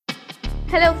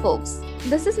Hello, folks.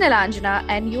 This is Nilanjana,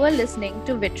 and you are listening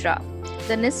to Vitra,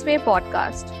 the Nisway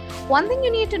podcast. One thing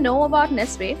you need to know about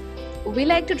Nisway, we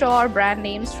like to draw our brand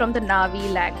names from the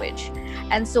Navi language.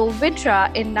 And so,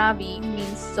 Vitra in Navi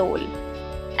means soul.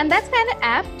 And that's kind of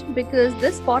apt because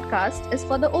this podcast is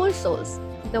for the old souls,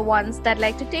 the ones that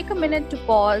like to take a minute to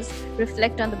pause,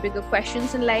 reflect on the bigger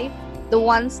questions in life, the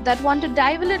ones that want to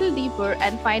dive a little deeper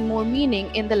and find more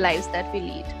meaning in the lives that we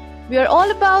lead. We are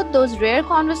all about those rare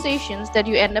conversations that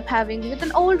you end up having with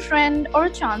an old friend or a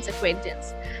chance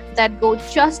acquaintance that go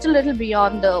just a little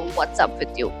beyond the what's up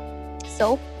with you.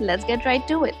 So let's get right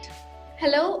to it.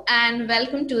 Hello, and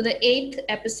welcome to the 8th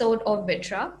episode of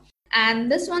Vitra. And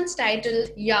this one's titled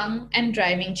Young and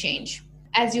Driving Change.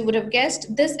 As you would have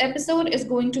guessed, this episode is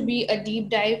going to be a deep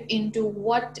dive into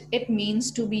what it means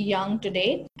to be young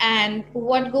today and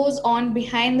what goes on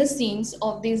behind the scenes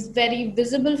of these very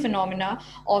visible phenomena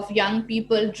of young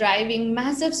people driving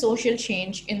massive social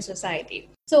change in society.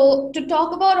 So, to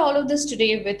talk about all of this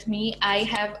today with me, I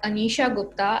have Anisha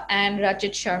Gupta and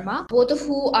Rachit Sharma, both of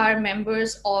who are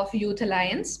members of Youth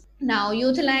Alliance. Now,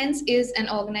 Youth Alliance is an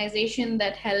organization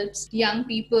that helps young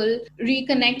people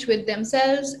reconnect with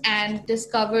themselves and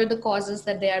discover the causes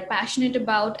that they are passionate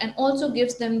about, and also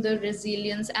gives them the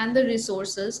resilience and the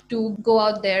resources to go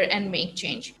out there and make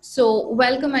change. So,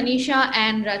 welcome, Anisha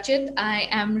and Rachit. I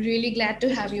am really glad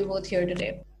to have you both here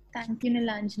today. Thank you,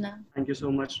 Nilanjana. Thank you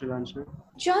so much, Nilanjana.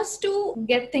 Just to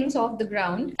get things off the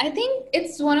ground, I think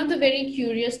it's one of the very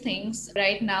curious things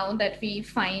right now that we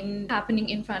find happening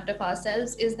in front of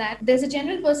ourselves is that there's a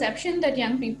general perception that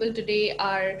young people today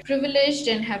are privileged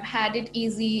and have had it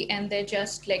easy, and they're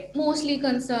just like mostly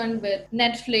concerned with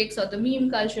Netflix or the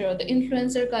meme culture or the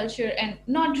influencer culture and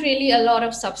not really a lot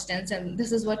of substance. And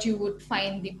this is what you would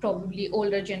find the probably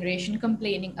older generation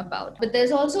complaining about. But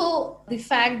there's also the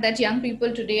fact that young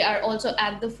people today are also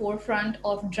at the forefront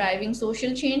of driving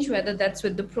social change, whether that's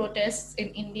with the protests in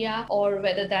India or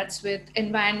whether that's with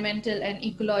environmental and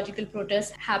ecological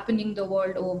protests happening the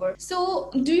world over.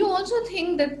 So, do you also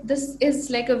think that this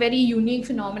is like a very unique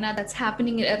phenomena that's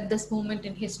happening at this moment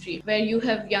in history, where you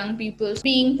have young people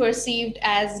being perceived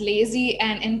as lazy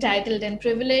and entitled and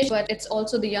privileged, but it's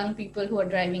also the young people who are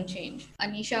driving change?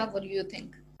 Anisha, what do you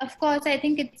think? Of course, I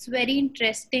think it's very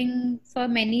interesting for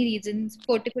many reasons,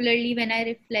 particularly when I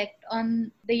reflect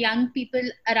on the young people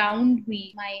around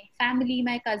me, my family,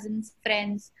 my cousins,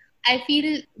 friends. I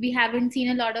feel we haven't seen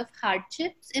a lot of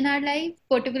hardships in our life,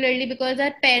 particularly because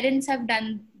our parents have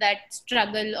done that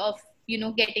struggle of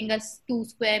getting us 2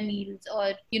 square meals,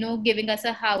 or giving us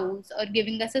a house, or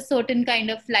giving us a certain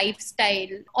kind of lifestyle.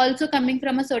 Also, coming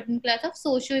from a certain class of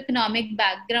socio-economic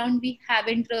background, we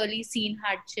haven't really seen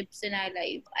hardships in our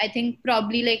life. I think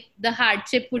probably like the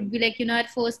hardship would be like our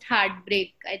first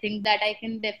heartbreak. I think that I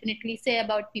can definitely say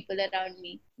about people around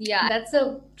me. Yeah, that's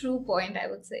a true point, I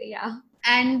would say. Yeah.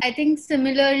 And I think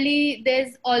similarly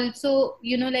there's also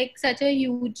like such a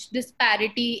huge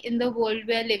disparity in the world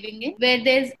we're living in, where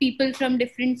there's people from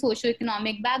different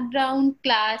socio-economic background,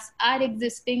 class are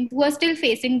existing, who are still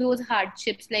facing those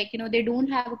hardships. Like they don't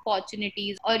have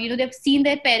opportunities, or they've seen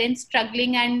their parents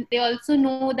struggling, and they also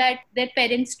know that their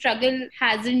parents struggle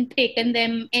hasn't taken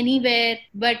them anywhere,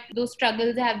 but those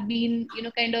struggles have been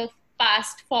kind of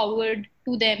passed forward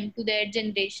to them, to their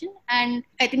generation. And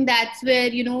I think that's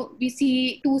where we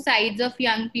see two sides of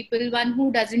young people: one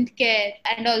who doesn't care,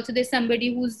 and also there's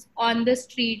somebody who's on the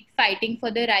street fighting for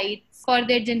the rights for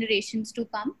their generations to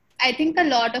come. I think a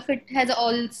lot of it has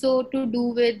also to do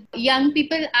with young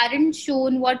people aren't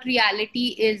shown what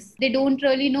reality is. They don't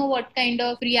really know what kind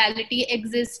of reality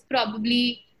exists,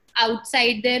 probably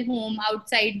outside their home,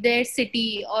 outside their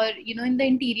city, or in the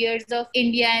interiors of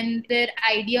India, and their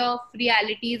idea of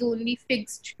reality is only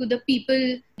fixed to the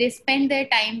people they spend their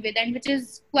time with, and which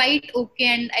is quite okay.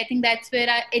 And I think that's where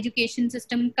our education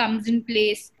system comes in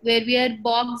place, where we are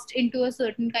boxed into a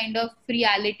certain kind of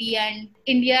reality. And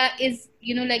India is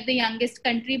like the youngest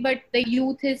country, but the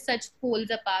youth is such poles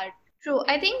apart. True.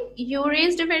 I think you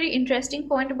raised a very interesting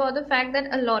point about the fact that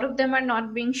a lot of them are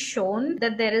not being shown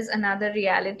that there is another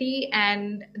reality,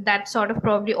 and that sort of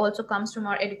probably also comes from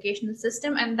our educational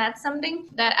system. And that's something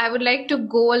that I would like to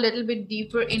go a little bit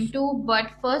deeper into.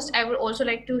 But first, I would also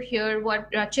like to hear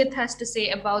what Rachit has to say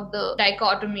about the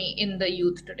dichotomy in the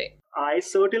youth today. I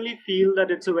certainly feel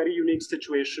that it's a very unique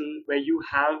situation where you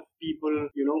have people,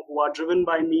 who are driven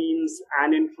by memes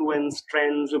and influence,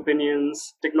 trends,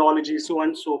 opinions, technology, so on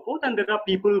and so forth. And there are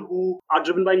people who are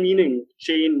driven by meaning,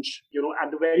 change,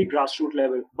 at the very grassroots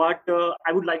level. But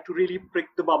I would like to really prick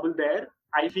the bubble there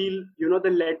I feel, the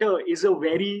letter is a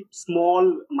very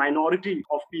small minority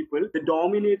of people. The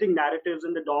dominating narratives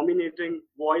and the dominating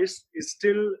voice is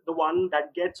still the one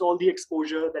that gets all the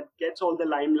exposure, that gets all the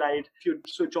limelight. If you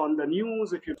switch on the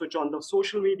news, if you switch on the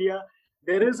social media,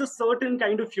 there is a certain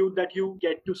kind of feud that you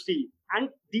get to see. And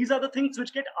these are the things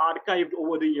which get archived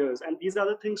over the years, and these are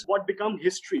the things what become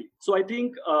history. So I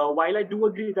think while I do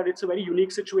agree that it's a very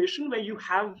unique situation where you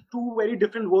have two very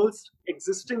different worlds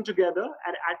existing together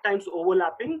and at times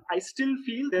overlapping, I still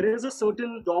feel there is a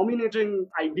certain dominating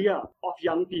idea of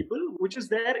young people which is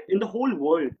there in the whole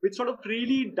world, which sort of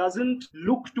really doesn't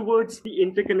look towards the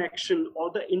interconnection or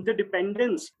the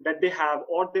interdependence that they have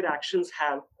or their actions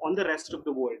have on the rest of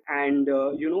the world, and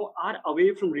are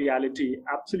away from reality.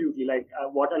 Absolutely, like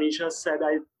what Anisha said,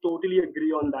 I totally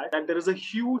agree on that, that there is a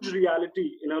huge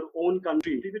reality in our own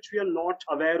country which we are not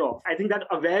aware of. I think that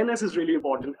awareness is really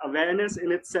important. Awareness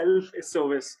in itself is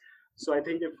service. So I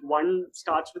think if one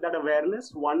starts with that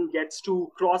awareness, one gets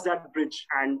to cross that bridge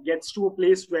and gets to a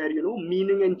place where,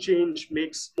 meaning and change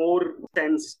makes more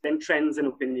sense than trends and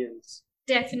opinions.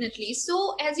 Definitely.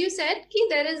 So, as you said,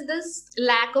 there is this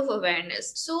lack of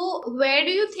awareness. So, where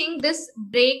do you think this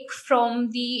break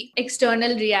from the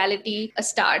external reality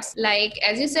starts? Like,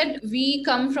 as you said, we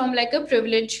come from like a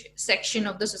privileged section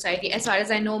of the society. As far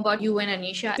as I know about you and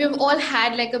Anisha, we've all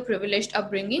had like a privileged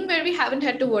upbringing where we haven't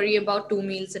had to worry about 2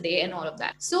 meals a day and all of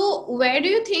that. So, where do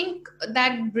you think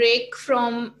that break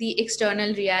from the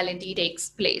external reality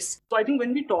takes place? So, I think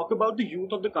when we talk about the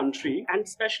youth of the country, and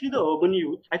especially the urban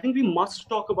youth, I think we must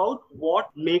talk about what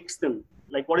makes them.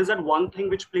 Like, what is that one thing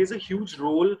which plays a huge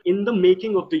role in the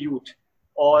making of the youth?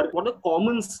 Or what are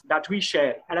commons that we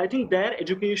share? And I think their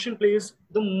education plays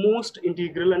the most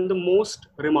integral and the most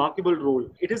remarkable role.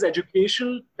 It is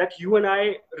education that you and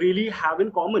I really have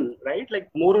in common, right? Like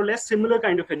more or less similar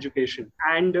kind of education.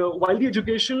 And while the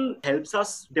education helps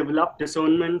us develop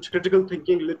discernment, critical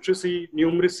thinking, literacy,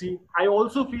 numeracy, I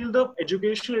also feel the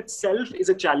education itself is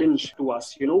a challenge to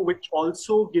us, which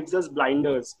also gives us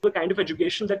blinders. The kind of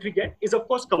education that we get is, of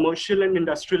course, commercial and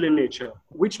industrial in nature,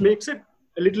 which makes it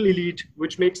a little elite,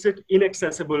 which makes it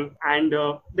inaccessible. And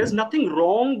there's nothing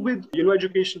wrong with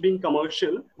education being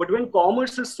commercial, but when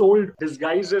commerce is sold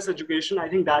disguised as education, I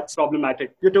think that's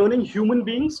problematic. You're turning human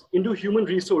beings into human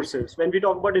resources. When we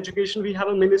talk about education, we have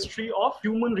a ministry of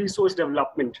human resource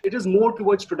development. It is more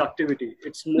towards productivity.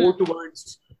 It's more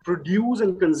towards produce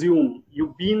and consume.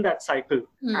 You've been that cycle.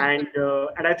 And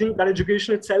I think that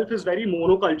education itself is very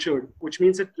monocultured, which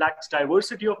means it lacks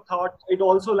diversity of thought. It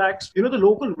also lacks the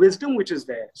local wisdom which is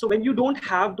there. So when you don't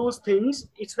have those things,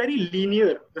 it's very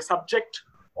linear. The subject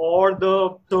or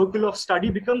the circle of study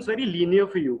becomes very linear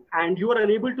for you, and you are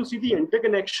unable to see the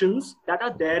interconnections that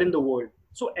are there in the world.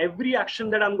 So every action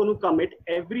that I'm going to commit,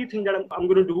 everything that I'm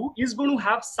going to do is going to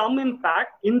have some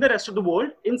impact in the rest of the world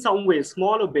in some way,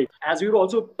 small or big. As we were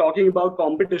also talking about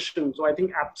competition, so I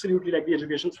think absolutely like the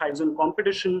education thrives on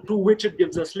competition, through which it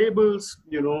gives us labels,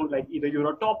 like either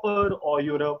you're a topper or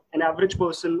you're an average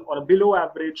person or a below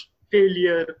average,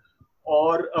 failure,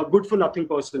 or a good for nothing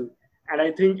person. And I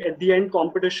think at the end,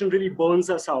 competition really burns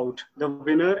us out, the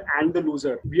winner and the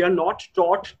loser. We are not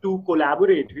taught to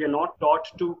collaborate. We are not taught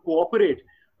to cooperate,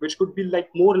 which could be like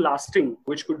more lasting,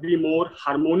 which could be more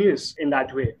harmonious in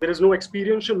that way. There is no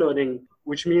experiential learning,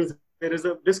 which means there is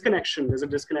a disconnection. There's a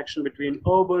disconnection between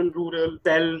urban, rural,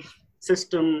 self,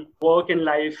 system, work and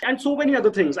life, and so many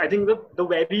other things. I think the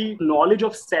very knowledge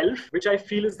of self, which I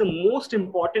feel is the most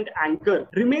important anchor,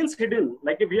 remains hidden.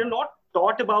 Like if we are not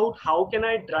taught about how can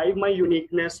I drive my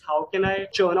uniqueness, how can I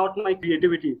churn out my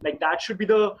creativity, like that should be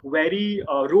the very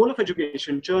role of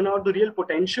education, churn out the real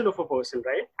potential of a person,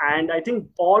 right? And I think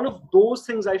all of those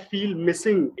things I feel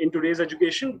missing in today's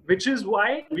education, which is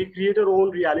why we create our own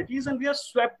realities and we are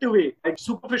swept away like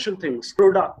superficial things,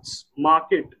 products,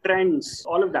 market, trends,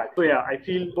 all of that. So yeah, I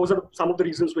feel those are some of the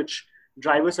reasons which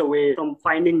drive us away from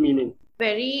finding meaning.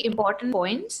 Very important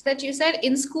points that you said.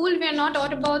 In school, we are not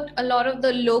taught about a lot of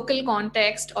the local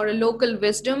context or a local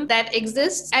wisdom that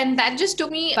exists. And that just took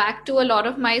me back to a lot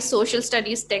of my social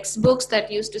studies textbooks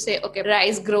that used to say, okay,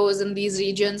 rice grows in these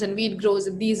regions and wheat grows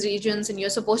in these regions. And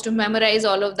you're supposed to memorize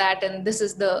all of that. And this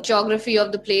is the geography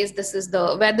of the place. This is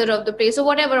the weather of the place. So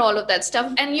whatever, all of that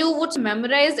stuff. And you would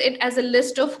memorize it as a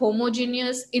list of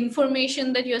homogeneous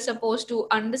information that you're supposed to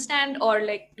understand or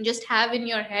like just have in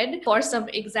your head for some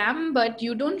exam. But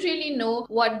you don't really know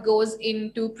what goes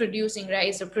into producing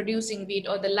rice or producing wheat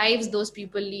or the lives those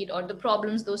people lead or the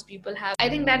problems those people have. I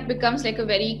think that becomes like a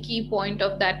very key point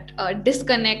of that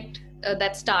disconnect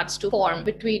that starts to form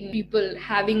between people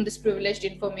having this privileged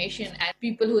information and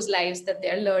people whose lives that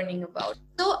they're learning about.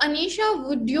 So, Anisha,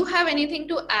 would you have anything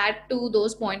to add to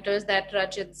those pointers that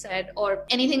Rachit said, or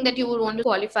anything that you would want to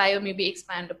qualify or maybe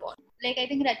expand upon? Like, I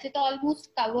think Rachita almost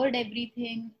covered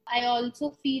everything. I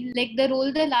also feel like the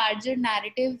role the larger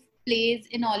narrative plays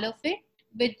in all of it,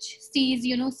 which sees,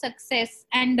 success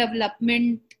and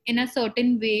development in a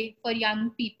certain way for young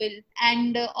people.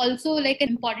 And also, like, an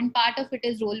important part of it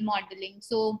is role modeling.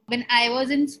 So when I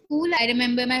was in school, I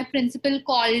remember my principal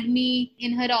called me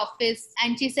in her office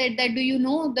and she said that, do you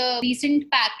know the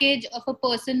recent package of a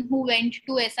person who went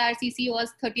to SRCC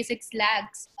was 36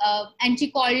 lakhs? And she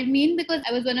called me in because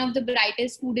I was one of the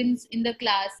brightest students in the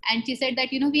class. And she said that,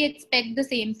 we expect the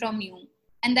same from you.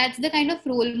 And that's the kind of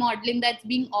role modeling that's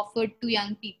being offered to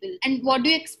young people. And what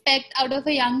do you expect out of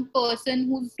a young person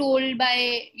who's told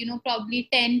by, probably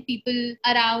 10 people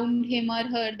around him or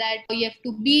her that you have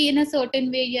to be in a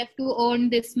certain way, you have to earn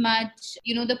this much.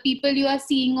 The people you are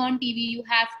seeing on TV, you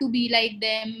have to be like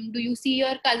them. Do you see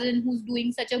your cousin who's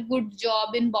doing such a good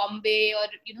job in Bombay or,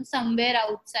 somewhere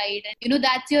outside? And,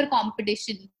 that's your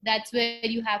competition. That's where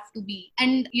you have to be.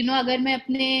 And, अगर मैं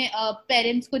अपने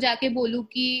parents को जाके बोलूँ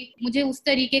कि मुझे उस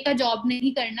तरीके का जॉब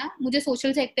नहीं करना, मुझे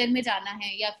सोशल सेक्टर में जाना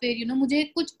है या फिर मुझे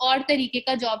कुछ और तरीके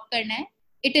का जॉब करना है,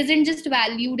 it isn't just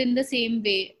valued in the same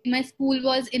way. My school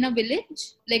was in a village,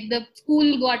 like the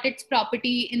school got its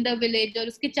property in the village और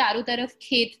उसके चारों तरफ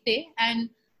खेत थे, and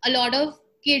a lot of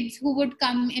kids who would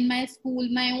come in my school,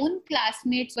 my own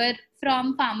classmates, were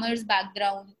from farmers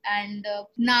background. And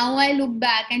now I look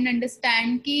back and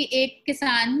understand कि एक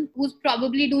किसान who's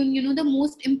probably doing the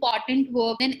most important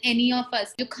work than any of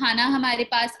us, जो खाना हमारे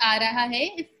पास आ रहा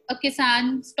है, if a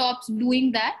किसान stops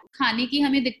doing that, खाने की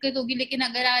हमें दिक्कत होगी, लेकिन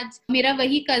अगर आज मेरा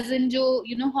वही कजिन जो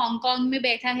हांगकांग में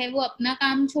बैठा है वो अपना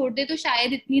काम छोड़ दे तो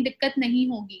शायद इतनी दिक्कत नहीं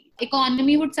होगी.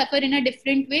 Economy would suffer in a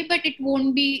different way, but it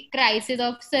won't be crisis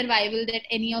of survival that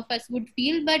any of us would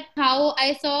feel. But how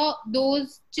I saw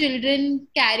those children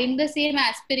carrying the same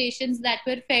aspirations that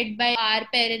were fed by our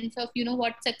parents of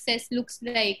what success looks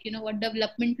like, what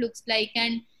development looks like,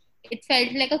 and it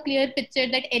felt like a clear picture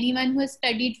that anyone who has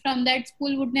studied from that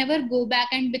school would never go back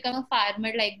and become a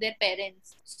farmer like their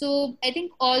parents. So I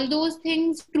think all those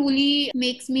things truly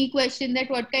makes me question that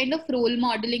what kind of role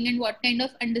modeling and what kind of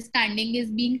understanding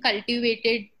is being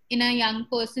cultivated in a young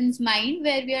person's mind,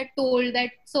 where we are told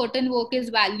that certain work is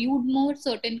valued more,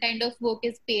 certain kind of work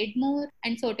is paid more,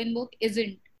 and certain work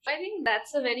isn't. I think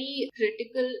that's a very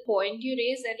critical point you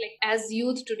raise, that like as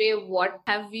youth today, what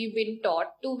have we been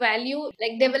taught to value?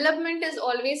 Like development is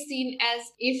always seen as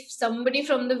if somebody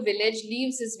from the village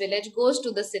leaves his village, goes to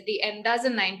the city and does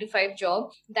a 9 to 5 job,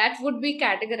 that would be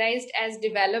categorized as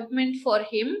development for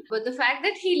him. But the fact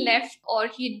that he left or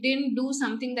he didn't do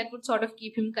something that would sort of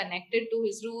keep him connected to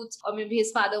his roots, or maybe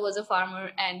his father was a farmer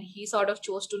and he sort of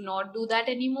chose to not do that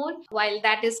anymore, while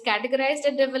that is categorized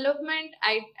as development,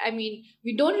 I mean,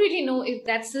 we don't really know if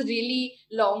that's a really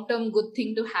long-term good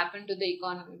thing to happen to the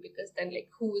economy, because then like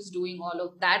who is doing all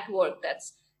of that work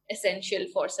that's essential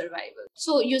for survival?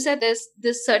 So you said there's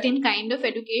this certain kind of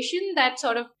education that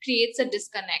sort of creates a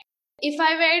disconnect. If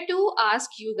I were to ask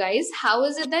you guys, how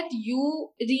is it that you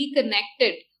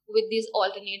reconnected with these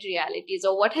alternate realities,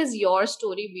 or what has your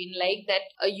story been like that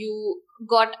you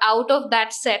got out of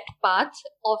that set path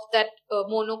of that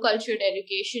monocultured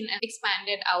education and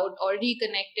expanded out or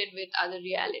reconnected with other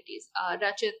realities?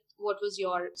 Rachit, what was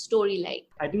your story like?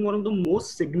 I think one of the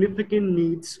most significant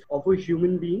needs of a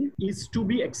human being is to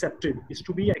be accepted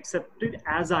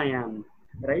as I am.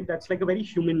 Right? That's like a very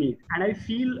human need. And I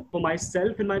feel for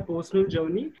myself in my personal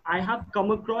journey, I have come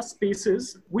across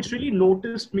spaces which really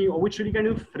noticed me, or which really kind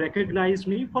of recognized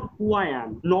me for who I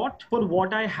am, not for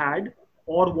what I had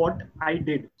or what I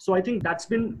did. So I think that's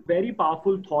been very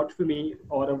powerful thought for me,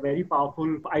 or a very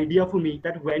powerful idea for me,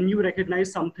 that when you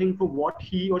recognize something for what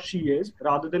he or she is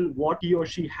rather than what he or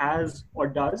she has or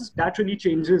does, that really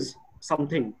changes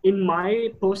something. In my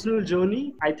personal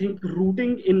journey, I think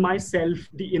rooting in myself,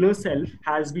 the inner self,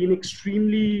 has been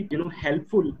extremely,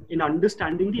 helpful in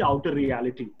understanding the outer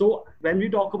reality. So when we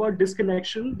talk about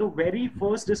disconnection, the very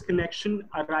first disconnection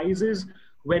arises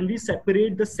when we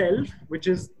separate the self, which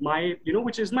is my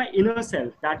inner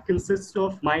self, that consists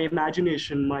of my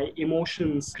imagination, my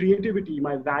emotions, creativity,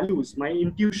 my values, my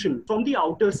intuition, from the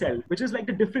outer self, which is like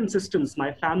the different systems,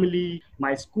 my family,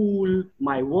 my school,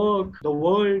 my work, the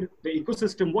world, the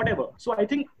ecosystem, whatever. So I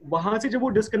think wahan se jab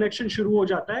wo disconnection shuru ho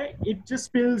jata hai, it just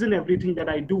spills in everything that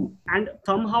I do. And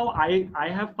somehow I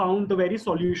have found the very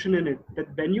solution in it, that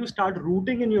when you start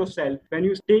rooting in yourself, when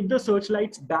you take the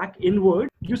searchlights back inward,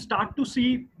 you start to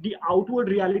see the outward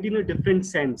reality in a different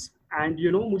sense. And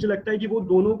मुझे लगता है कि वो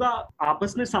दोनों का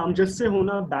आपस में सामंजस्य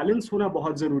होना, बैलेंस होना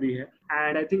बहुत जरूरी है.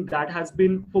 And I think that has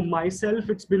been, for myself,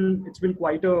 it's been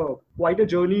quite a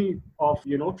journey of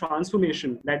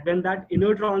transformation, that when that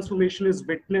inner transformation is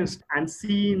witnessed and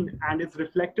seen and is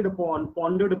reflected upon,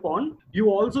 pondered upon, you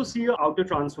also see a outer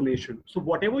transformation. So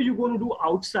whatever you're going to do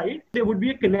outside, there would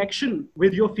be a connection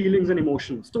with your feelings and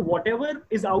emotions. So whatever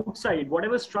is outside,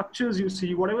 whatever structures you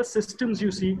see, whatever systems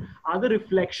you see, are the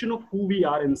reflection of who we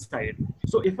are inside.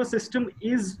 So if a system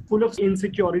is full of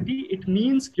insecurity, it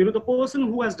means the person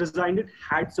who has designed it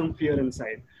had some fear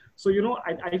inside. So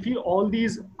I feel all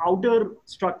these outer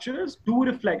structures do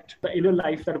reflect the inner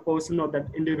life that a person or that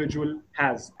individual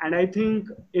has. And I think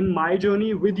in my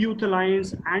journey with Youth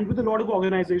Alliance and with a lot of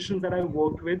organizations that I've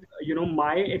worked with,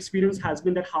 my experience has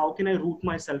been that how can I root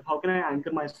myself, how can I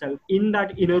anchor myself in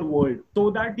that inner world, so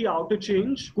that the outer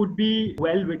change could be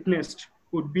well witnessed,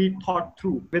 could be thought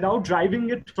through, without driving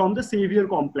it from the savior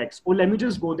complex. Oh, let me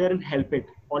just go there and help it,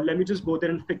 or let me just go there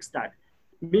and fix that.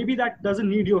 Maybe that doesn't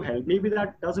need your help, maybe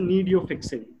that doesn't need your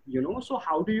fixing. So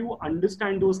how do you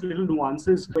understand those little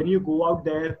nuances when you go out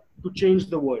there to change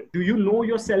the world? Do you know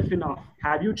yourself enough?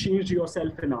 Have you changed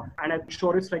yourself enough? And I'm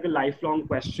sure it's like a lifelong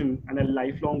question and a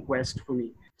lifelong quest for me.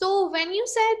 So, when you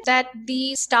said that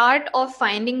the start of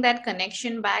finding that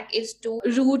connection back is to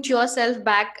root yourself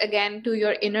back again to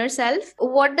your inner self,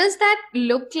 what does that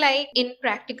look like in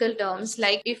practical terms?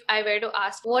 Like, if I were to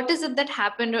ask, what is it that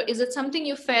happened, or is it something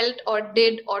you felt or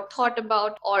did or thought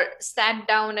about or sat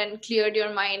down and cleared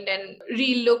your mind and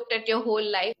re looked at your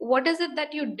whole life? What is it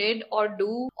that you did or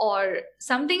do or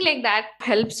something like that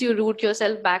helps you root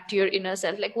yourself back to your inner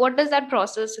self? Like, what does that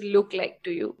process look like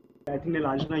to you? I think,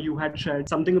 Nilanjana, you had shared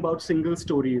something about single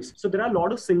stories. So there are a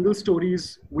lot of single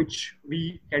stories which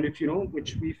we kind of,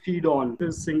 which we feed on.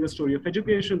 There's a single story of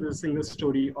education, there's a single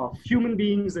story of human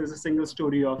beings, there's a single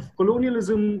story of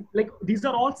colonialism. Like, these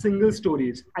are all single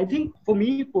stories. I think for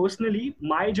me personally,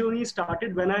 my journey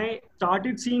started when I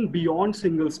started seeing beyond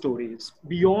single stories,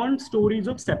 beyond stories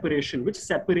of separation, which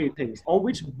separate things or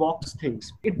which box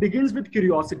things. It begins with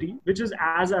curiosity, which is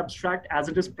as abstract as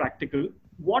it is practical.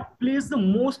 What plays the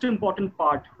most important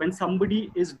part when somebody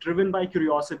is driven by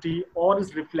curiosity or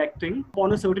is reflecting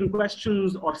on a certain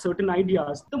questions or certain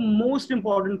ideas? The most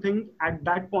important thing at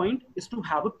that point is to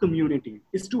have a community,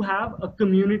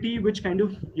 which kind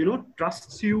of,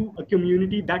 trusts you, a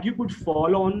community that you could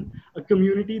fall on, a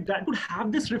community that could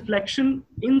have this reflection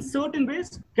in certain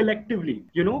ways collectively,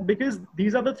 because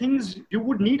these are the things you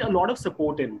would need a lot of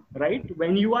support in, right?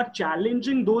 When you are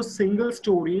challenging those single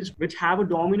stories which have a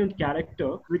dominant character,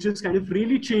 which is kind of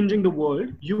really changing the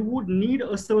world, you would need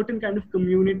a certain kind of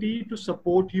community to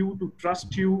support you, to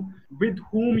trust you, with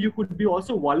whom you could be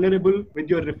also vulnerable with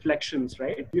your reflections,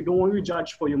 right? You don't want to be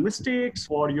judged for your mistakes,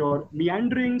 for your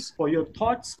meanderings, for your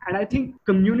thoughts. And I think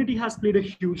community has played a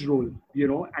huge role,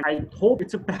 and I hope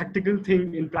it's a practical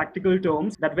thing in practical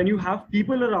terms, that when you have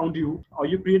people around you, or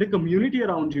you create a community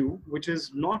around you, which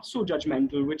is not so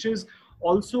judgmental, which is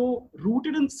also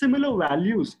rooted in similar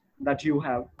values that you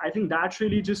have, I think that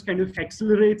really just kind of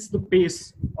accelerates the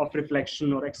pace of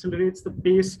reflection, or accelerates the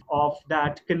pace of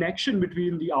that connection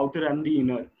between the outer and the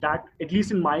inner. That, at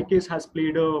least in my case, has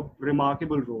played a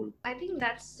remarkable role. I think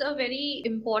that's a very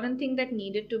important thing that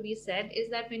needed to be said,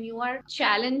 is that when you are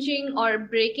challenging or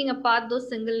breaking apart those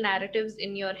single narratives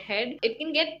in your head, it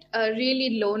can get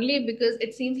really lonely, because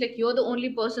it seems like you're the only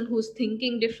person who's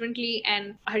thinking differently.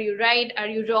 And are you right? Are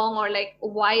you wrong? Or like,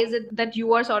 why is it that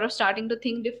you are sort of starting to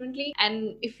think differently?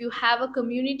 And if you have a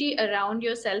community around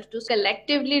yourself to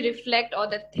collectively reflect or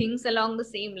that thinks along the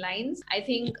same lines, I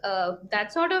think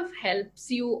that sort of helps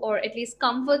you, or at least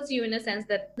comforts you in a sense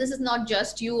that this is not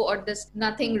just you, or there's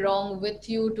nothing wrong with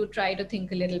you to try to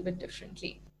think a little bit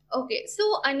differently. Okay,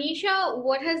 so Anisha,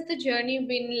 what has the journey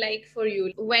been like for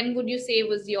you? When would you say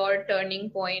was your turning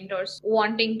point, or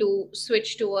wanting to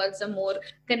switch towards a more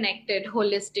connected,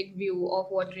 holistic view of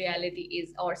what reality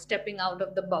is, or stepping out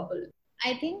of the bubble?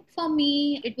 I think for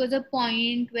me, it was a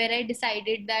point where I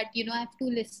decided that, I have to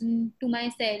listen to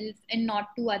myself and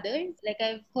not to others. Like,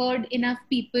 I've heard enough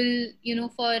people,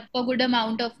 for a good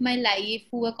amount of my life,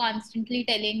 who were constantly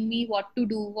telling me what to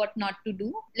do, what not to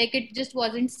do. Like, it just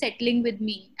wasn't settling with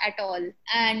me at all.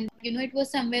 And, it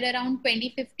was somewhere around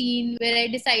 2015 where I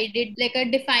decided, like,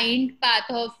 a defined path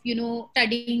of,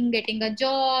 studying, getting a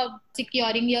job,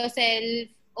 securing yourself,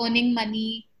 earning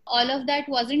money. All of that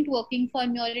wasn't working for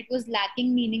me, or it was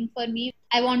lacking meaning for me.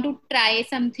 I want to try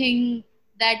something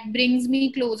that brings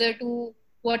me closer to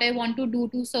what I want to do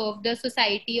to serve the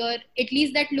society, or at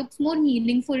least that looks more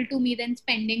meaningful to me than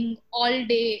spending all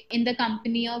day in the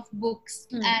company of books.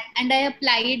 And I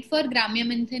applied for Gramya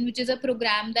Manthan, which is a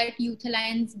program that Youth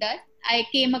Alliance does. I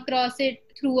came across it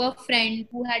through a friend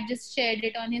who had just shared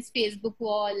it on his Facebook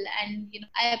wall, and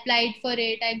I applied for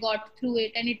it. I got through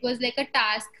it, and it was like a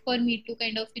task for me to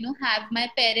kind of have my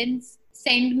parents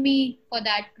send me for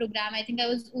that program. I think I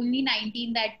was only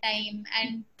 19 that time,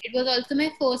 and it was also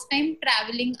my first time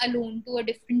traveling alone to a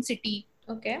different city.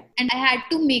 Okay. And I had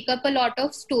to make up a lot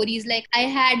of stories. Like, I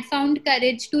had found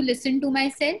courage to listen to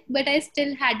myself, but I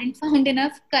still hadn't found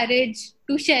enough courage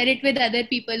to share it with other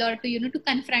people, or to to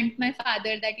confront my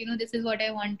father that this is what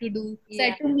I want to do. So I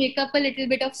had to make up a little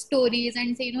bit of stories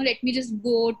and say, let me just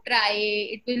go try.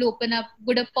 It will open up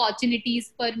good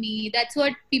opportunities for me. That's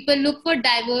what people look for,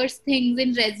 diverse things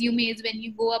in resumes when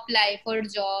you go apply for a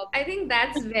job. I think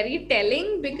that's very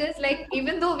telling, because like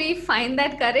even though we find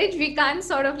that courage, we can't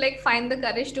sort of like find the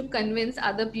courage to convince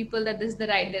other people that this is the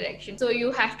right direction. So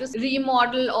you have to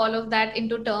remodel all of that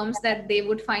into terms that they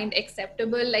would find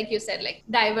acceptable. Like you said, like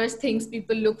diverse things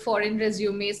people look for in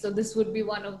resumes. So this would be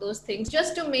one of those things,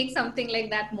 just to make something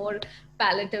like that more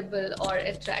palatable or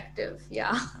attractive.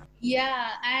 Yeah,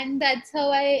 and that's how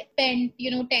I spent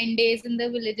 10 days in the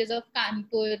villages of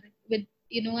Kanpur with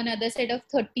another set of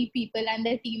 30 people and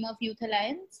the team of Youth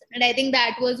Alliance. And I think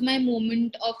that was my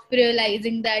moment of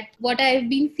realizing that what I've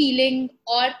been feeling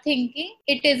or thinking,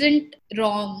 it isn't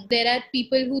wrong. There are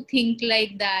people who think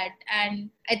like that.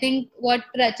 And I think what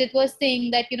Rachit was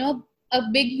saying, that a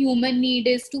big human need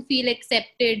is to feel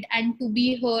accepted and to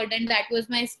be heard, and that was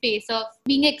my space of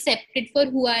being accepted for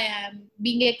who I am,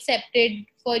 being accepted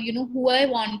for who I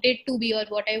wanted to be or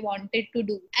what I wanted to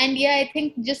do. And yeah, I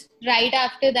think just right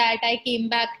after that I came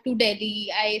back to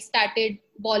Delhi. I started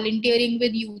volunteering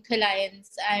with Youth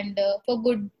Alliance, and for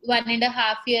good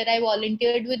 1.5 year I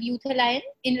volunteered with Youth Alliance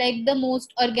in like the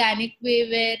most organic way,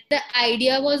 where the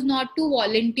idea was not to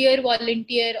volunteer or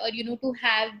to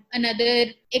have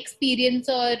another experience,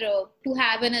 or to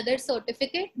have another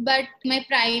certificate, but my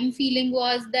prime feeling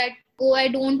was that, oh, I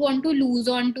don't want to lose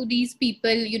on to these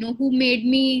people, who made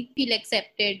me feel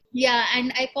accepted. Yeah,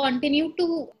 and I continued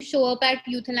to show up at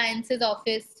Youth Alliance's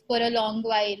office for a long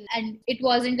while. And it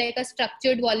wasn't like a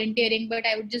structured volunteering, but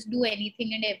I would just do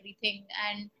anything and everything.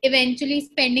 And eventually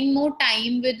spending more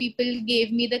time with people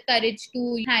gave me the courage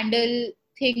to handle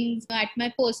things at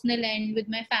my personal end with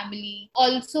my family.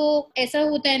 Also, ऐसा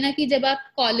होता है ना कि जब आप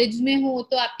college में हो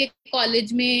तो आपके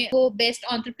कॉलेज में वो बेस्ट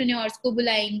एंटरप्रेन्योर्स को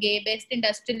बुलाएंगे, बेस्ट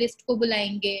इंडस्ट्रियलिस्ट को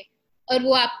बुलाएंगे, और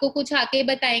वो आपको कुछ आके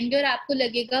बताएंगे और आपको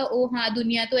लगेगा, ओ हाँ,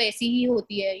 दुनिया तो ऐसी ही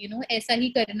होती है, ऐसा ही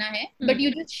करना है. But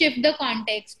you just shift the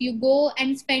context, you go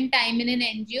and spend time in an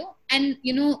NGO, and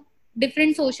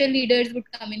different social leaders would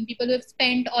come in. People who have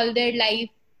spent all their life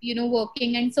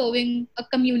working and serving a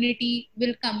community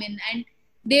will come in, and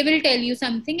they will tell you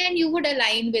something and you would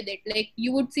align with it. Like,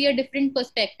 you would see a different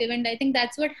perspective. And I think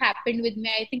that's what happened with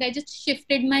me. I think I just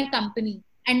shifted my company,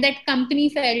 and that company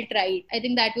felt right. I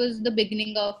think that was the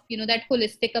beginning of that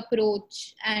holistic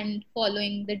approach and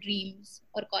following the dreams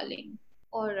or calling.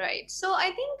 All right. So I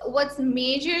think what's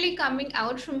majorly coming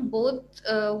out from both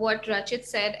what Rachit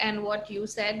said and what you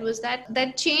said was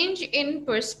that change in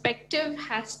perspective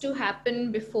has to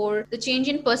happen before the change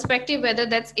in perspective, whether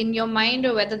that's in your mind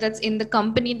or whether that's in the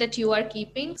company that you are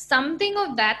keeping. Something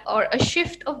of that or a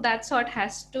shift of that sort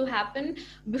has to happen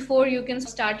before you can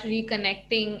start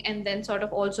reconnecting and then sort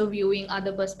of also viewing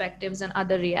other perspectives and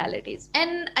other realities.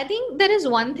 And I think there is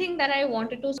one thing that I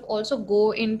wanted to also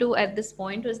go into at this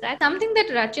point, was that something that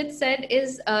Rachit said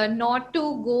is not to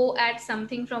go at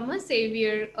something from a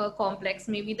savior complex,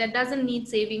 maybe that doesn't need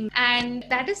saving. And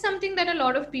that is something that a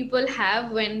lot of people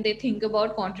have when they think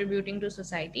about contributing to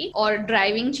society or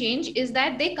driving change, is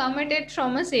that they come at it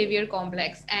from a savior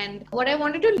complex. And what I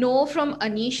wanted to know from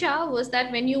Anisha was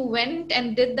that when you went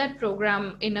and did that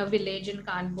program in a village in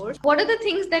Kanpur, what are the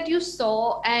things that you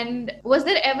saw? And was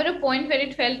there ever a point where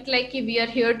it felt like we are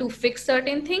here to fix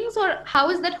certain things? Or how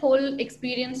is that whole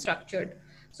experience structured,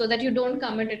 so that you don't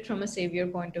come at it from a savior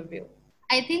point of view?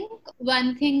 I think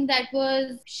one thing that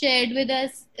was shared with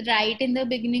us right in the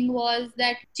beginning was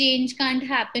that change can't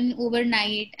happen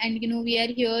overnight, and we are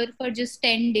here for just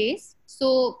 10 days.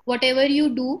 So whatever you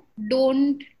do,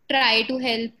 don't try to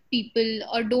help people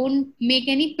or don't make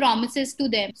any promises to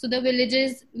them. So the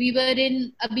villages we were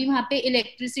in, अभी वहाँ पे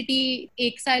electricity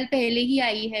 1 साल पहले ही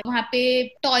आई है. वहाँ पे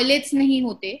toilets नहीं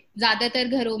होते, ज़्यादातर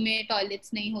घरों में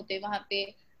toilets नहीं होते. वहाँ पे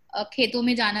खेतों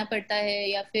में जाना पड़ता है,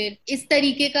 या फिर इस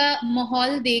तरीके का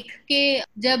माहौल देख के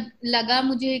जब लगा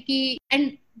मुझे कि,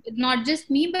 and not just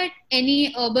me, but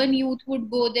any urban youth would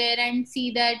go there and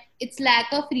see that it's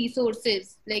lack of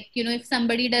resources. Like, if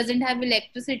somebody doesn't have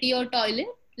electricity or toilet,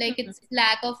 like it's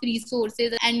lack of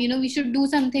resources, and we should do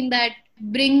something that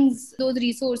brings those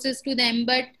resources to them.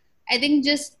 But I think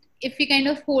just if we kind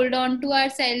of hold on to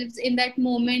ourselves in that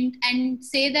moment and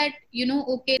say that,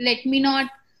 okay, let me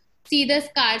not see the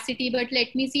scarcity, but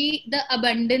let me see the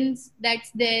abundance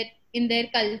that's there in their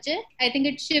culture. I think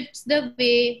it shifts the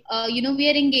way, we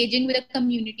are engaging with the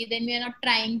community. Then we are not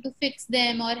trying to fix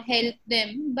them or help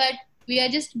them, but we are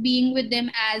just being with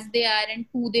them as they are and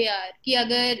who they are. कि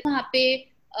अगर वहाँ पे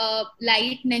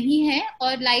light नहीं है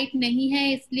और light नहीं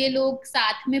है इसलिए लोग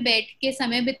साथ में बैठ के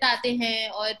समय बिताते हैं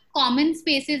और कॉमन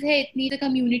स्पेसेस है इतनी, तो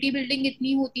कम्युनिटी बिल्डिंग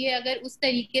इतनी होती है, अगर उस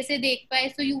तरीके से देख पाए,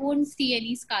 so you won't see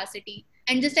any scarcity.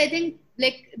 And just I think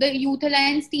like the Youth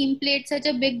Alliance team played such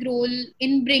a big role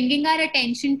in bringing our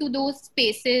attention to those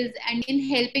spaces and in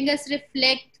helping us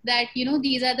reflect that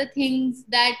these are the things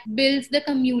that builds the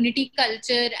community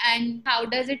culture, and how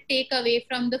does it take away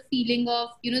from the feeling of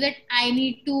that I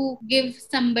need to give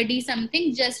somebody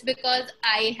something just because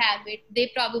I have it.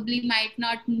 They probably might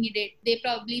not need it, they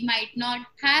probably might not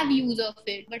have use of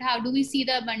it, but how do we see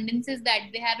the abundances that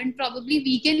they have, and probably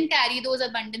we can carry those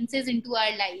abundances into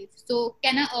our life. So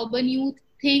can an urban youth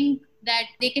think that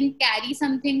they can carry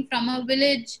something from a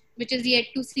village which is yet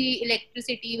to see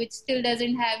electricity, which still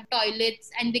doesn't have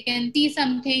toilets, and they can see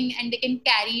something and they can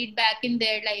carry it back in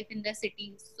their life in the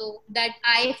cities? So that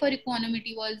eye for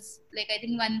equanimity was like, I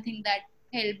think, one thing that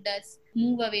helped us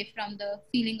move away from the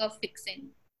feeling of fixing.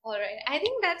 All right. I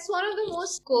think that's one of the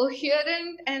most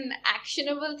coherent and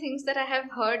actionable things that I have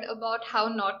heard about how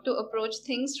not to approach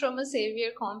things from a savior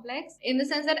complex, in the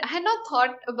sense that I had not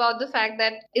thought about the fact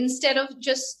that instead of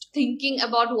just thinking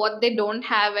about what they don't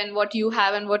have and what you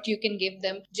have and what you can give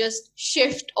them, just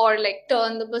shift or like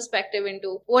turn the perspective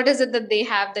into what is it that they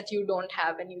have that you don't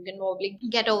have, and you can probably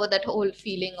get over that whole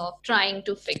feeling of trying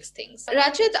to fix things.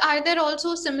 Rachit, are there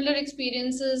also similar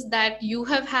experiences that you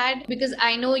have had? Because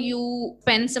I know you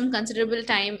spend some considerable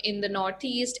time in the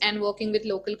Northeast and working with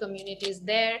local communities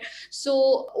there.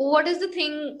 So what is the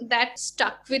thing that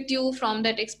stuck with you from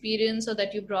that experience, or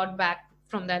that you brought back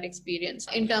from that experience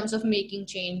in terms of making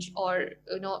change or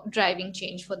driving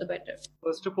change for the better?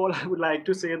 First of all, I would like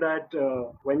to say that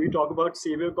when we talk about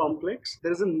savior complex,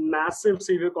 there is a massive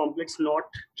savior complex, not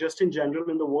just in general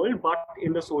in the world, but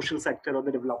in the social sector or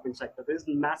the development sector. There is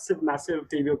massive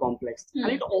savior complex. And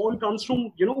it all comes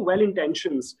from, well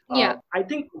intentions. I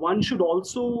think one should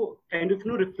also kind of,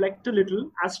 reflect a little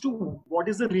as to what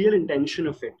is the real intention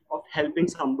of it, of helping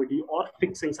somebody or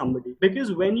fixing somebody.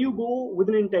 Because when you go with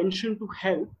an intention to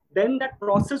help, then that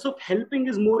process of helping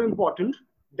is more important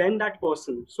than that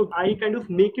person. So I kind of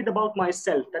make it about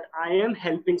myself, that I am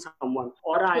helping someone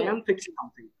or I am fixing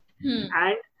something.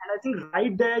 And I think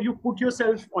right there you put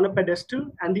yourself on a pedestal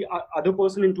and the other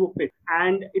person into a pit,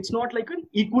 and it's not like an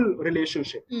equal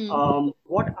relationship.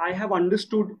 What I have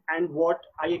understood and what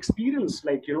I experience,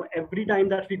 like every time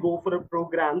that we go for a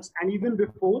programs, and even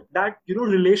before that,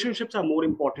 relationships are more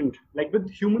important. Like with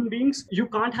human beings, you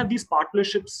can't have these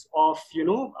partnerships of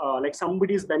like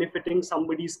somebody's benefiting,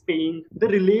 somebody's paying. The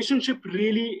relationship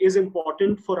really is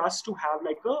important for us to have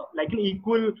like an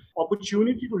equal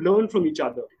opportunity to learn from each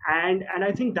other. And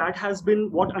I think that has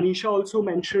been what Anisha also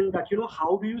mentioned, that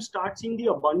how do you start seeing the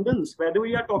abundance, whether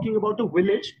we are talking about a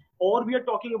village or we are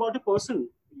talking about a person.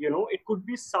 It could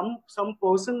be some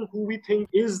person who we think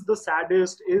is the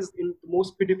saddest, is in the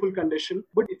most pitiful condition.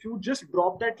 But if you just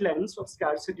drop that lens of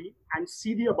scarcity and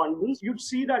see the abundance, you'd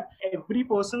see that every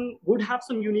person would have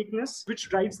some uniqueness which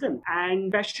drives them.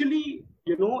 And especially,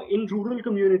 in rural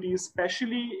communities,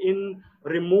 especially in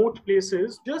remote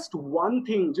places, just one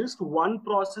thing, just one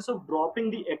process of dropping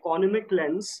the economic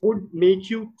lens would make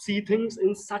you see things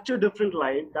in such a different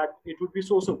light that it would be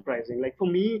so surprising. Like for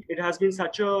me, it has been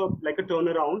such a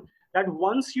turnaround, that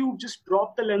once you just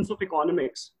drop the lens of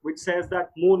economics, which says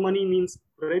that more money means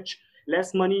rich,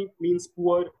 less money means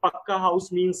poor, pakka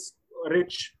house means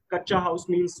rich, kacha house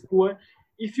means poor.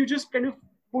 If you just kind of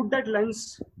put that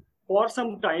lens for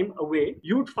some time away,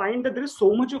 you'd find that there is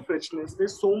so much of richness,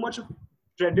 there's so much of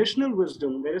traditional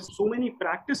wisdom, there is so many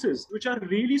practices which are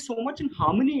really so much in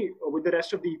harmony with the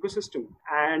rest of the ecosystem.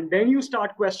 And then you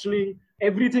start questioning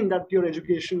everything that your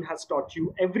education has taught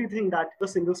you, everything that the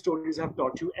single stories have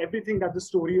taught you, everything that the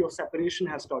story of separation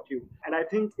has taught you. And I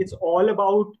think it's all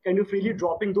about kind of really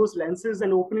dropping those lenses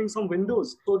and opening some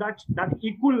windows so that that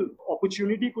equal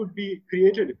opportunity could be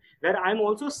created, where I'm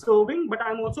also serving, but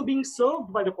I'm also being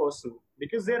served by the person.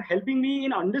 because they're helping me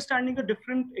in understanding a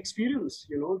different experience.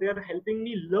 They're helping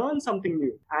me learn something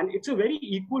new, and it's a very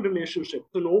equal relationship.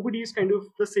 So nobody is kind of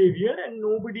the savior and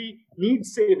nobody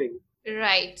needs saving.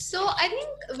 Right. So I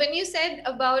think when you said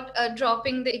about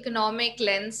dropping the economic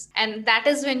lens, and that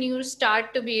is when you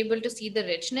start to be able to see the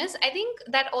richness, I think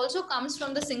that also comes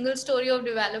from the single story of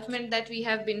development that we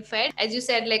have been fed. As you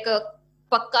said, like a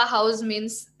pakka house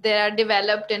means there are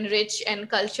developed and rich and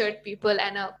cultured people,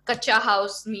 and a kacha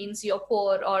house means you're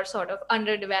poor or sort of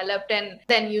underdeveloped, and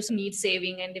then you need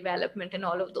saving and development and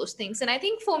all of those things. And I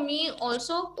think for me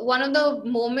also, one of the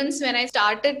moments when I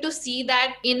started to see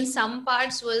that in some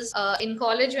parts was in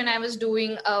college, when I was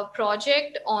doing a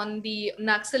project on the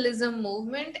Naxalism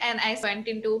movement, and I went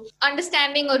into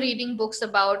understanding or reading books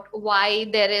about why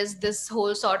there is this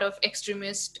whole sort of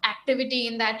extremist activity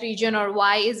in that region, or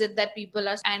why is it that people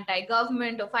are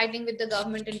anti-government or fighting with the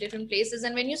government in different places.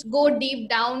 And when you go deep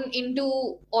down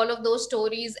into all of those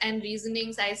stories and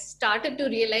reasonings, I started to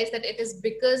realize that it is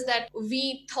because that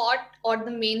we thought, or the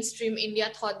mainstream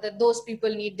India thought, that those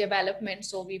people need development,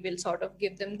 so we will sort of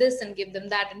give them this and give them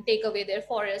that and take away their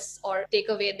forests or take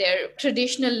away their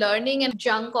traditional learning and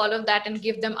junk all of that and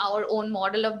give them our own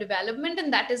model of development.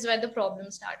 And that is where the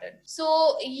problem started.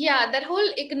 So yeah, that whole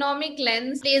economic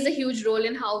lens plays a huge role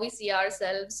in how we see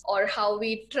ourselves or how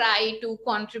we try to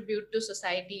contribute to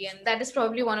society, and that is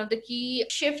probably one of the key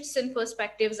shifts in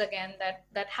perspectives again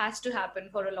that has to happen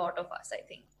for a lot of us, I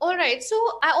think. All right, so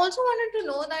I also wanted to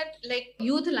know that, like,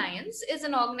 Youth Alliance is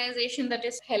an organization that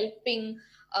is helping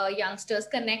youngsters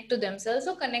connect to themselves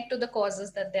or connect to the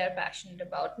causes that they're passionate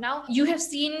about. Now, you have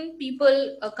seen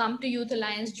people come to Youth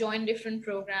Alliance, join different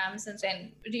programs, and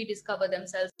then rediscover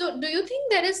themselves. So, do you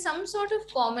think there is some sort of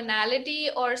commonality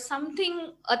or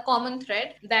something, a common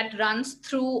thread that runs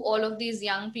through all of these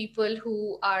young people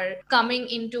who are coming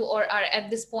into or are at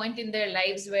this point in their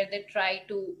lives where they try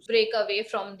to break away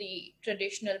from the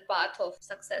traditional path of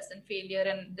success and failure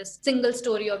and this single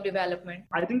story of development?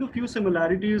 I think a few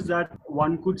similarities that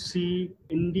one could see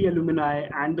in the alumni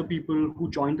and the people who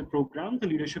joined the program, the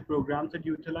leadership programs at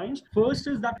Youth Alliance. First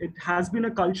is that it has been a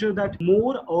culture that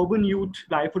more urban youth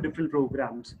apply for different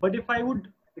programs. But if I would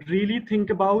really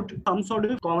think about some sort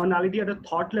of commonality at a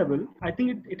thought level, I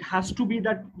think it has to be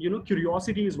that,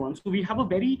 curiosity is one. So we have a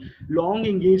very long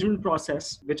engagement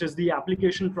process, which is the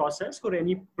application process for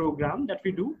any program that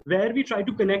we do, where we try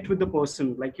to connect with the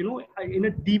person, like, in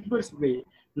a deeper way,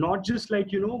 not just like,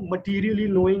 materially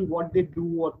knowing what they do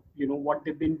or, what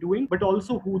they've been doing, but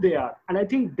also who they are. And I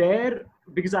think there,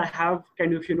 because I have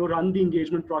kind of, run the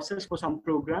engagement process for some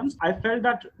programs, I felt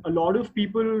that a lot of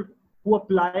people who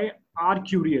apply are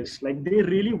curious, like they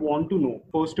really want to know,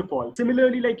 first of all.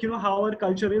 Similarly, like, how our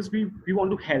culture is, we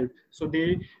want to help. So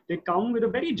they come with a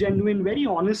very genuine, very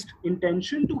honest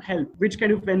intention to help, which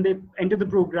kind of, when they enter the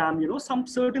program, some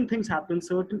certain things happen,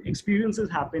 certain experiences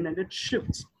happen, and it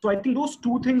shifts. So I think those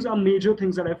two things are major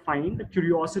things that I find, the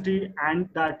curiosity and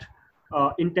that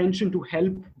intention to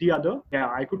help the other. Yeah,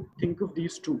 I could think of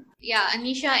these two. Yeah,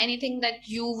 Anisha, anything that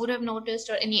you would have noticed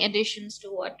or any additions to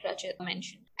what Rajat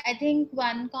mentioned? I think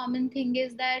one common thing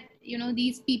is that,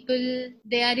 these people,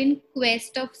 they are in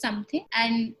quest of something,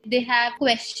 and they have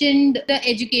questioned the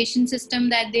education system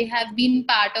that they have been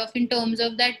part of, in terms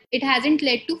of that it hasn't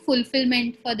led to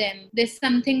fulfillment for them. There's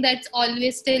something that's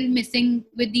always still missing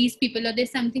with these people, or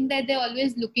there's something that they're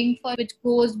always looking for, which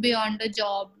goes beyond a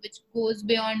job, which goes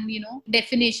beyond,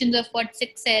 definitions of what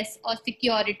success or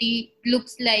security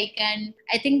looks like. And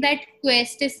I think that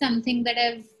quest is something that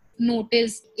I've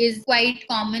noticed is quite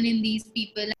common in these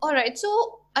people. All right,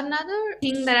 so another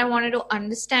thing that I wanted to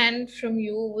understand from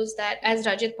you was that, as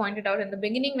Rajat pointed out in the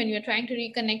beginning, when you're trying to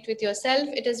reconnect with yourself,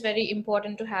 it is very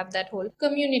important to have that whole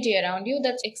community around you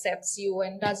that accepts you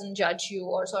and doesn't judge you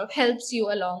or sort of helps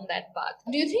you along that path.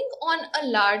 Do you think on a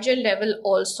larger level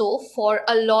also, for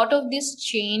a lot of this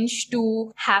change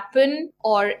to happen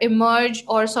or emerge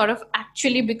or sort of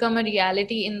actually become a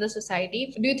reality in the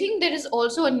society, do you think there is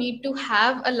also a need to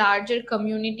have a larger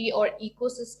community or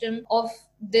ecosystem of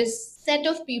this set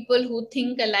of people who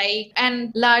think alike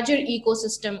and larger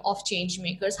ecosystem of change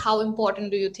makers? How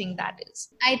important do you think that is?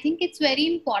 I think it's very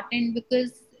important,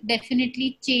 because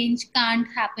definitely change can't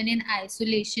happen in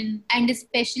isolation, and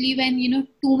especially when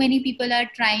too many people are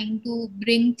trying to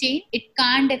bring change, it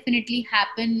can't definitely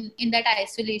happen in that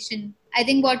isolation. I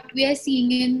think what we are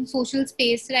seeing in social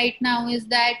space right now is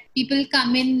that people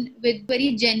come in with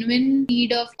very genuine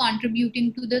need of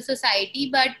contributing to the society,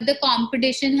 but the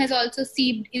competition has also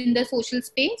seeped in the social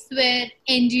space where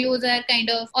NGOs are kind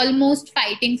of almost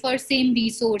fighting for same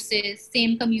resources,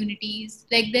 same communities.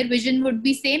 Like their vision would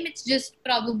be same, it's just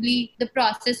probably the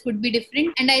process would be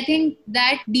different. And I think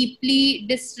that deeply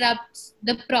disrupts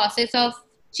the process of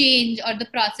change or the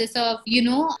process of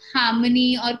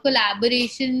harmony or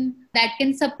collaboration that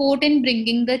can support in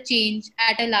bringing the change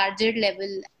at a larger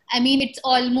level. I mean, it's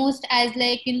almost as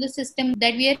like in the system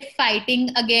that we are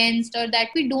fighting against or that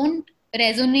we don't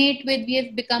resonate with, we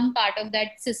have become part of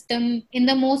that system in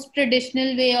the most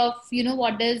traditional way of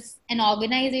what does an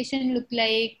organization look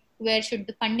like, where should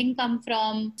the funding come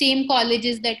from, same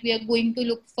colleges that we are going to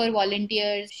look for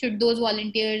volunteers, should those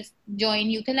volunteers join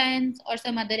Youth Alliance or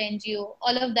some other NGO,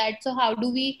 all of that. So how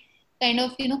do we kind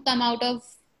of come out of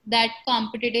that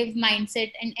competitive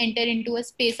mindset and enter into a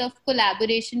space of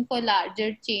collaboration for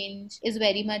larger change is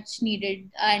very much needed.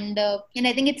 And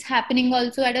I think it's happening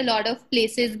also at a lot of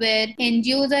places where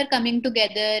NGOs are coming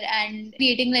together and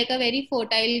creating like a very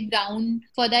fertile ground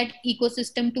for that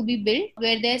ecosystem to be built,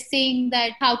 where they're saying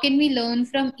that how can we learn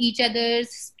from each other's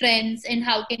strengths and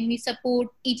how can we support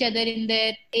each other in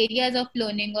their areas of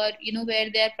learning, or where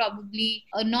they're probably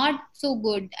not so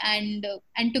good, and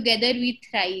together we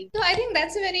thrive. So I think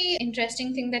that's a very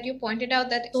interesting thing that you pointed out,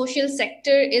 that social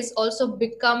sector is also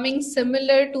becoming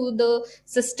similar to the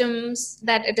systems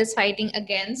that it is fighting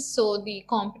against. So the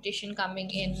competition coming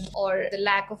in or the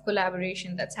lack of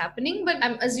collaboration that's happening. But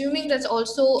I'm assuming that's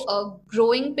also a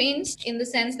growing pains, in the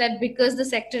sense that because the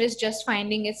sector is just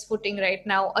finding its footing right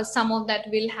now, some of that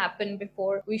will happen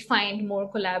before we find more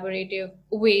collaborative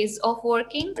ways of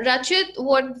working. Rachit,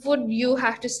 what would you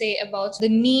have to say about the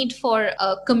need for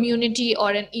a community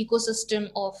or an ecosystem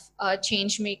of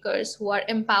change makers who are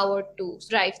empowered to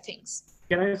drive things?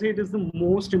 Can I say it is the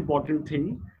most important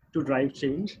thing to drive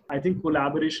change? I think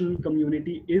collaboration,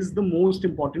 community is the most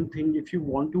important thing if you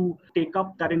want to take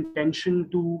up that intention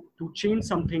to change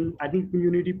something. I think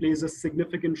community plays a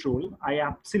significant role. I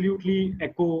absolutely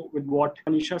echo with what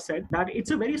Anisha said, that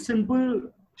it's a very simple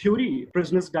theory,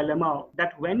 prisoner's dilemma,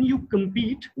 that when you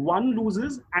compete, one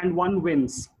loses and one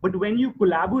wins. But when you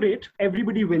collaborate,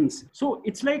 everybody wins. So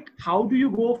it's like, how do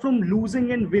you go from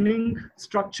losing and winning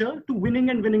structure to winning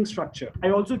and winning structure? I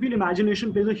also feel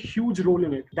imagination plays a huge role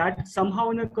in it, that somehow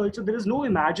in a culture, there is no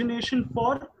imagination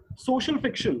for social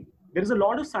fiction. There is a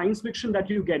lot of science fiction that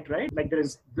you get, right? Like there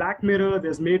is Black Mirror,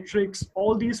 there's Matrix,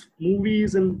 all these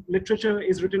movies and literature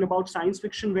is written about science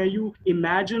fiction where you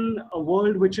imagine a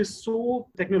world which is so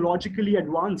technologically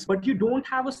advanced, but you don't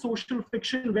have a social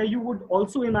fiction where you would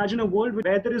also imagine a world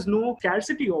where there is no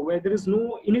scarcity, or where there is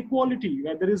no inequality,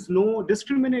 where there is no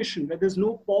discrimination, where there's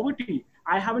no poverty.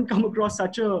 I haven't come across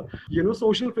such a,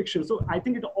 social fiction. So I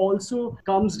think it also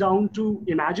comes down to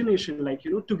imagination. Like,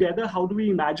 together, how do we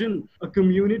imagine a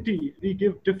community? We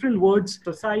give different words,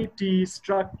 society,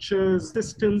 structures,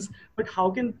 systems, but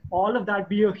how can all of that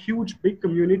be a huge, big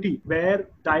community where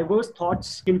diverse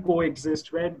thoughts can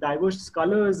coexist, where diverse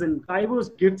colors and diverse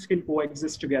gifts can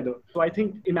coexist together? So I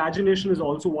think imagination is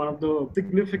also one of the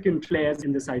significant players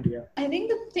in this idea. I think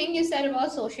the thing you said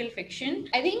about social fiction,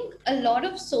 I think a lot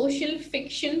of social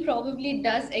fiction probably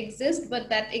does exist, but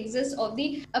that exists of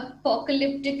the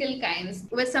apocalyptical kinds,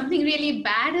 where something really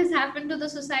bad has happened to the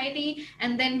society,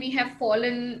 and then we have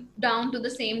fallen down to the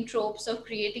same tropes of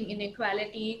creating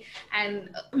inequality and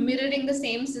mirroring the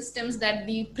same systems that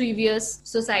the previous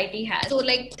society has. So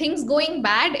like things going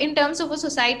bad in terms of a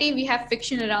society, we have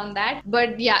fiction around that.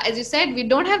 But yeah, as you said, we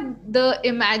don't have the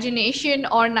imagination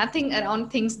or nothing around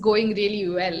things going really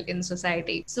well in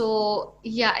society. So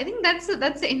yeah, I think that's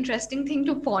an interesting thing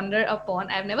to ponder upon.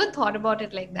 I've never thought about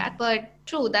it like that, but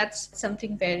true, that's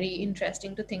something very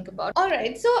interesting to think about. All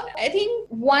right, so I think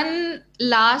one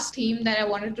last theme that I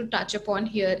wanted to touch upon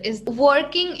here is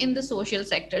working in the social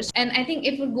sectors. And I think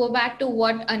it would go back to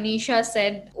what Anisha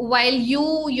said. While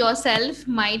you yourself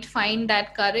might find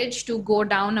that courage to go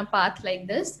down a path like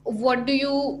this, what do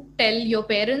you tell your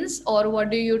parents, or what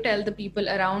do you tell the people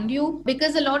around you?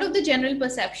 Because a lot of the general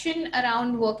perception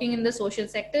around working in the social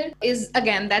sector is,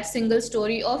 again, that single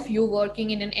story of you working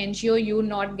in an NGO, you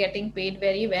not getting paid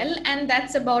very well, and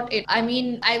that's about it. I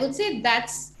mean, I would say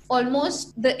that's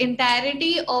almost the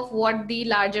entirety of what the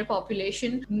larger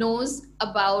population knows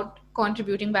about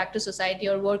contributing back to society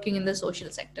or working in the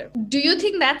social sector. Do you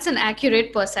think that's an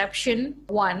accurate perception,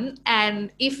 one?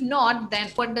 And if not, then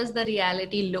what does the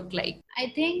reality look like?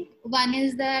 I think one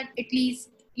is that, at least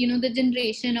the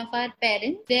generation of our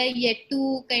parents, they are yet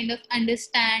to kind of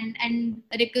understand and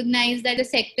recognize that the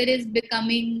sector is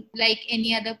becoming like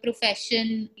any other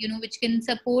profession, which can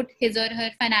support his or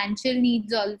her financial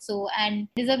needs also, and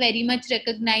is a very much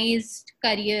recognized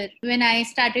career. When I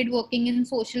started working in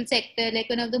social sector, like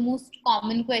one of the most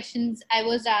common questions I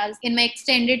was asked in my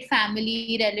extended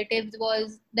family relatives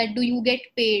was that, do you get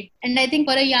paid? And I think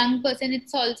for a young person,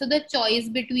 it's also the choice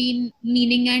between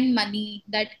meaning and money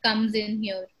that comes in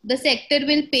here. The sector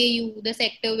will pay you, the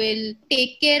sector will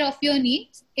take care of your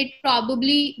needs. It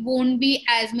probably won't be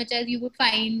as much as you would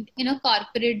find in a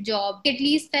corporate job. At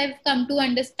least I've come to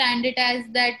understand it as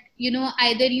that,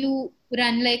 either you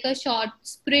run like a short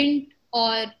sprint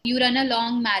or you run a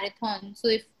long marathon. So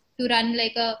if you run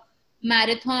like a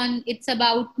marathon, it's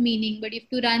about meaning, but if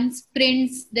you run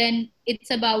sprints, then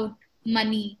it's about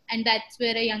money, and that's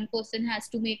where a young person has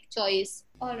to make choice.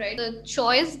 All right. The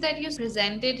choice that you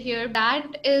presented here,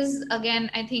 that is again,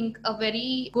 I think, a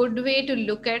very good way to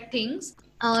look at things.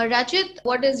 Rachit,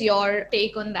 what is your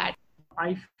take on that?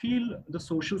 I feel the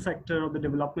social sector or the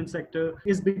development sector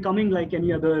is becoming like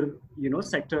any other,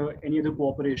 sector, any other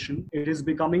cooperation. It is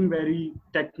becoming very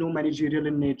techno-managerial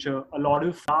in nature. A lot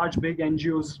of large, big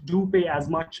NGOs do pay as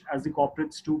much as the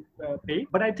corporates do pay.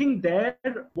 But I think there,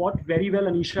 what very well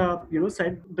Anisha,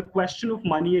 said, the question of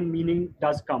money and meaning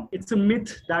does come. It's a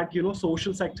myth that,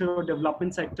 social sector or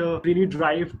development sector really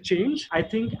drive change. I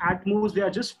think at most they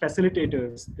are just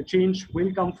facilitators. The change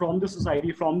will come from the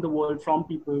society, from the world, from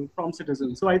people, from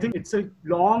citizens. So I think it's a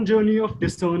long journey of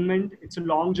discernment. It's a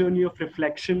long journey of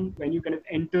reflection when you kind of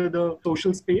enter the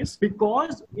social space,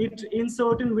 because it in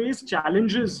certain ways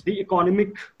challenges the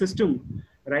economic system.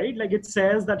 Right? Like it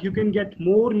says that you can get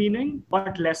more meaning,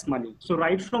 but less money. So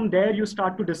right from there, you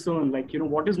start to discern, like,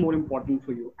 what is more important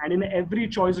for you. And in every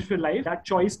choice of your life, that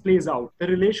choice plays out. The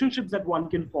relationships that one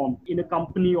can form in a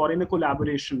company or in a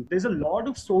collaboration, there's a lot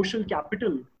of social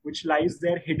capital which lies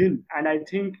there hidden. And I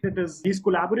think it is this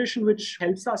collaboration which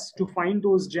helps us to find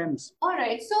those gems. All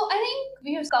right. So I think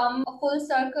we have come a full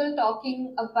circle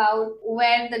talking about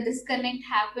where the disconnect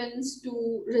happens,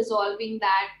 to resolving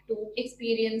that, to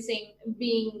experiencing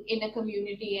being in a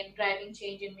community and driving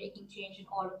change and making change and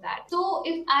all of that. So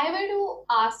if I were to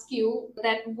ask you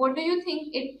that, what do you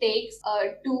think it takes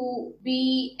to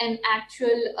be an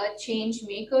actual change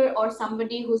maker, or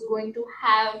somebody who's going to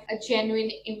have a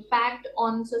genuine impact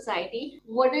on society,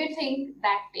 what do you think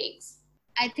that takes?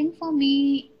 I think for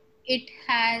me, it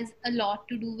has a lot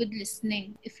to do with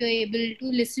listening. If you're able to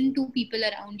listen to people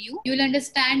around you, you'll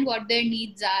understand what their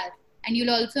needs are, and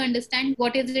you'll also understand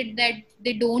what is it that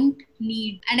they don't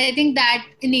need. And I think that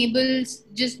enables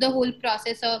just the whole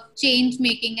process of change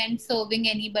making and serving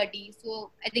anybody. So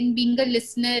I think being a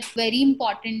listener is very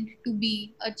important to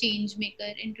be a change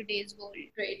maker in today's world.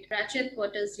 Great. Rachit,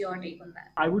 what is your take on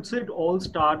that? I would say it all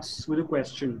starts with a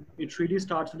question. It really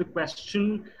starts with a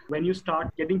question when you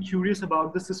start getting curious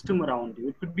about the system around you.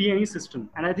 It could be any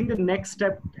system. And I think the next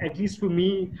step, at least for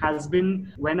me, has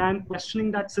been when I'm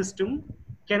questioning that system,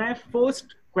 can I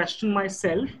first question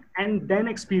myself and then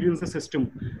experience the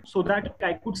system, so that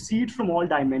I could see it from all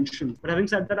dimensions. But having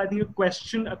said that, I think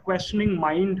a questioning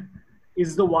mind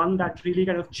is the one that really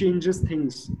kind of changes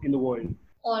things in the world.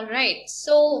 All right.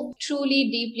 So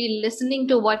truly deeply listening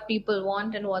to what people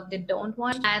want and what they don't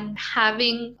want, and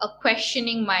having a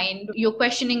questioning mind. You're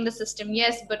questioning the system,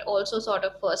 yes, but also sort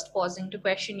of first pausing to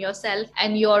question yourself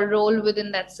and your role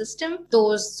within that system.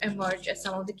 Those emerge as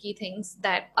some of the key things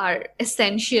that are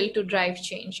essential to drive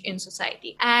change in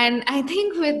society. And I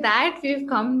think with that, we've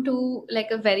come to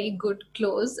like a very good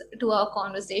close to our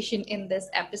conversation in this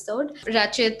episode.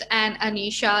 Rachit and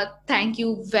Anisha, thank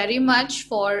you very much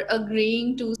for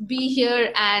agreeing to be here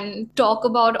and talk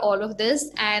about all of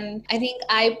this. And I think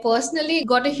I personally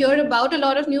got to hear about a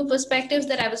lot of new perspectives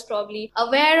that I was probably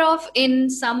aware of in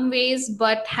some ways,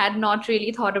 but had not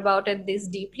really thought about it this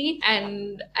deeply.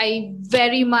 And I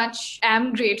very much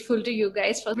am grateful to you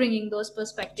guys for bringing those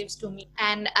perspectives to me.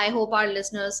 And I hope our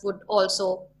listeners would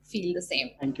also feel the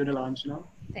same. Thank you, Nilanjana.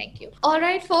 Thank you. All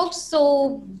right, folks.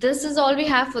 So this is all we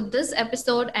have for this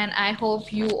episode. And I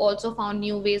hope you also found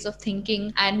new ways of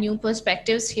thinking and new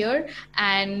perspectives here.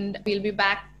 And we'll be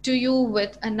back to you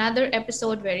with another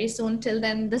episode very soon. Till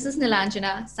then, this is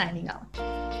Nilanjana signing out.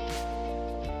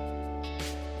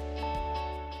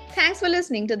 Thanks for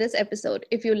listening to this episode.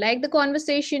 If you like the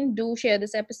conversation, do share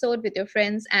this episode with your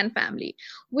friends and family.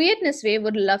 We at Nisway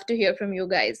would love to hear from you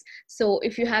guys. So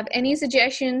if you have any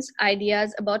suggestions,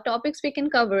 ideas about topics we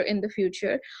can cover in the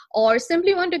future, or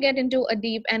simply want to get into a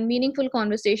deep and meaningful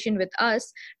conversation with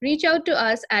us, reach out to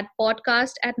us at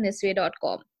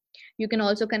podcast@nisway.com. You can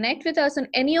also connect with us on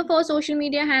any of our social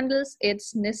media handles.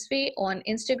 It's Nisway on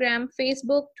Instagram,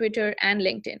 Facebook, Twitter, and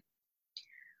LinkedIn.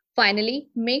 Finally,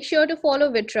 make sure to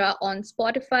follow Vitra on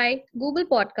Spotify, Google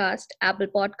Podcast, Apple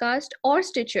Podcast, or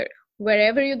Stitcher,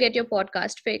 wherever you get your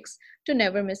podcast fix to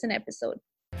never miss an episode.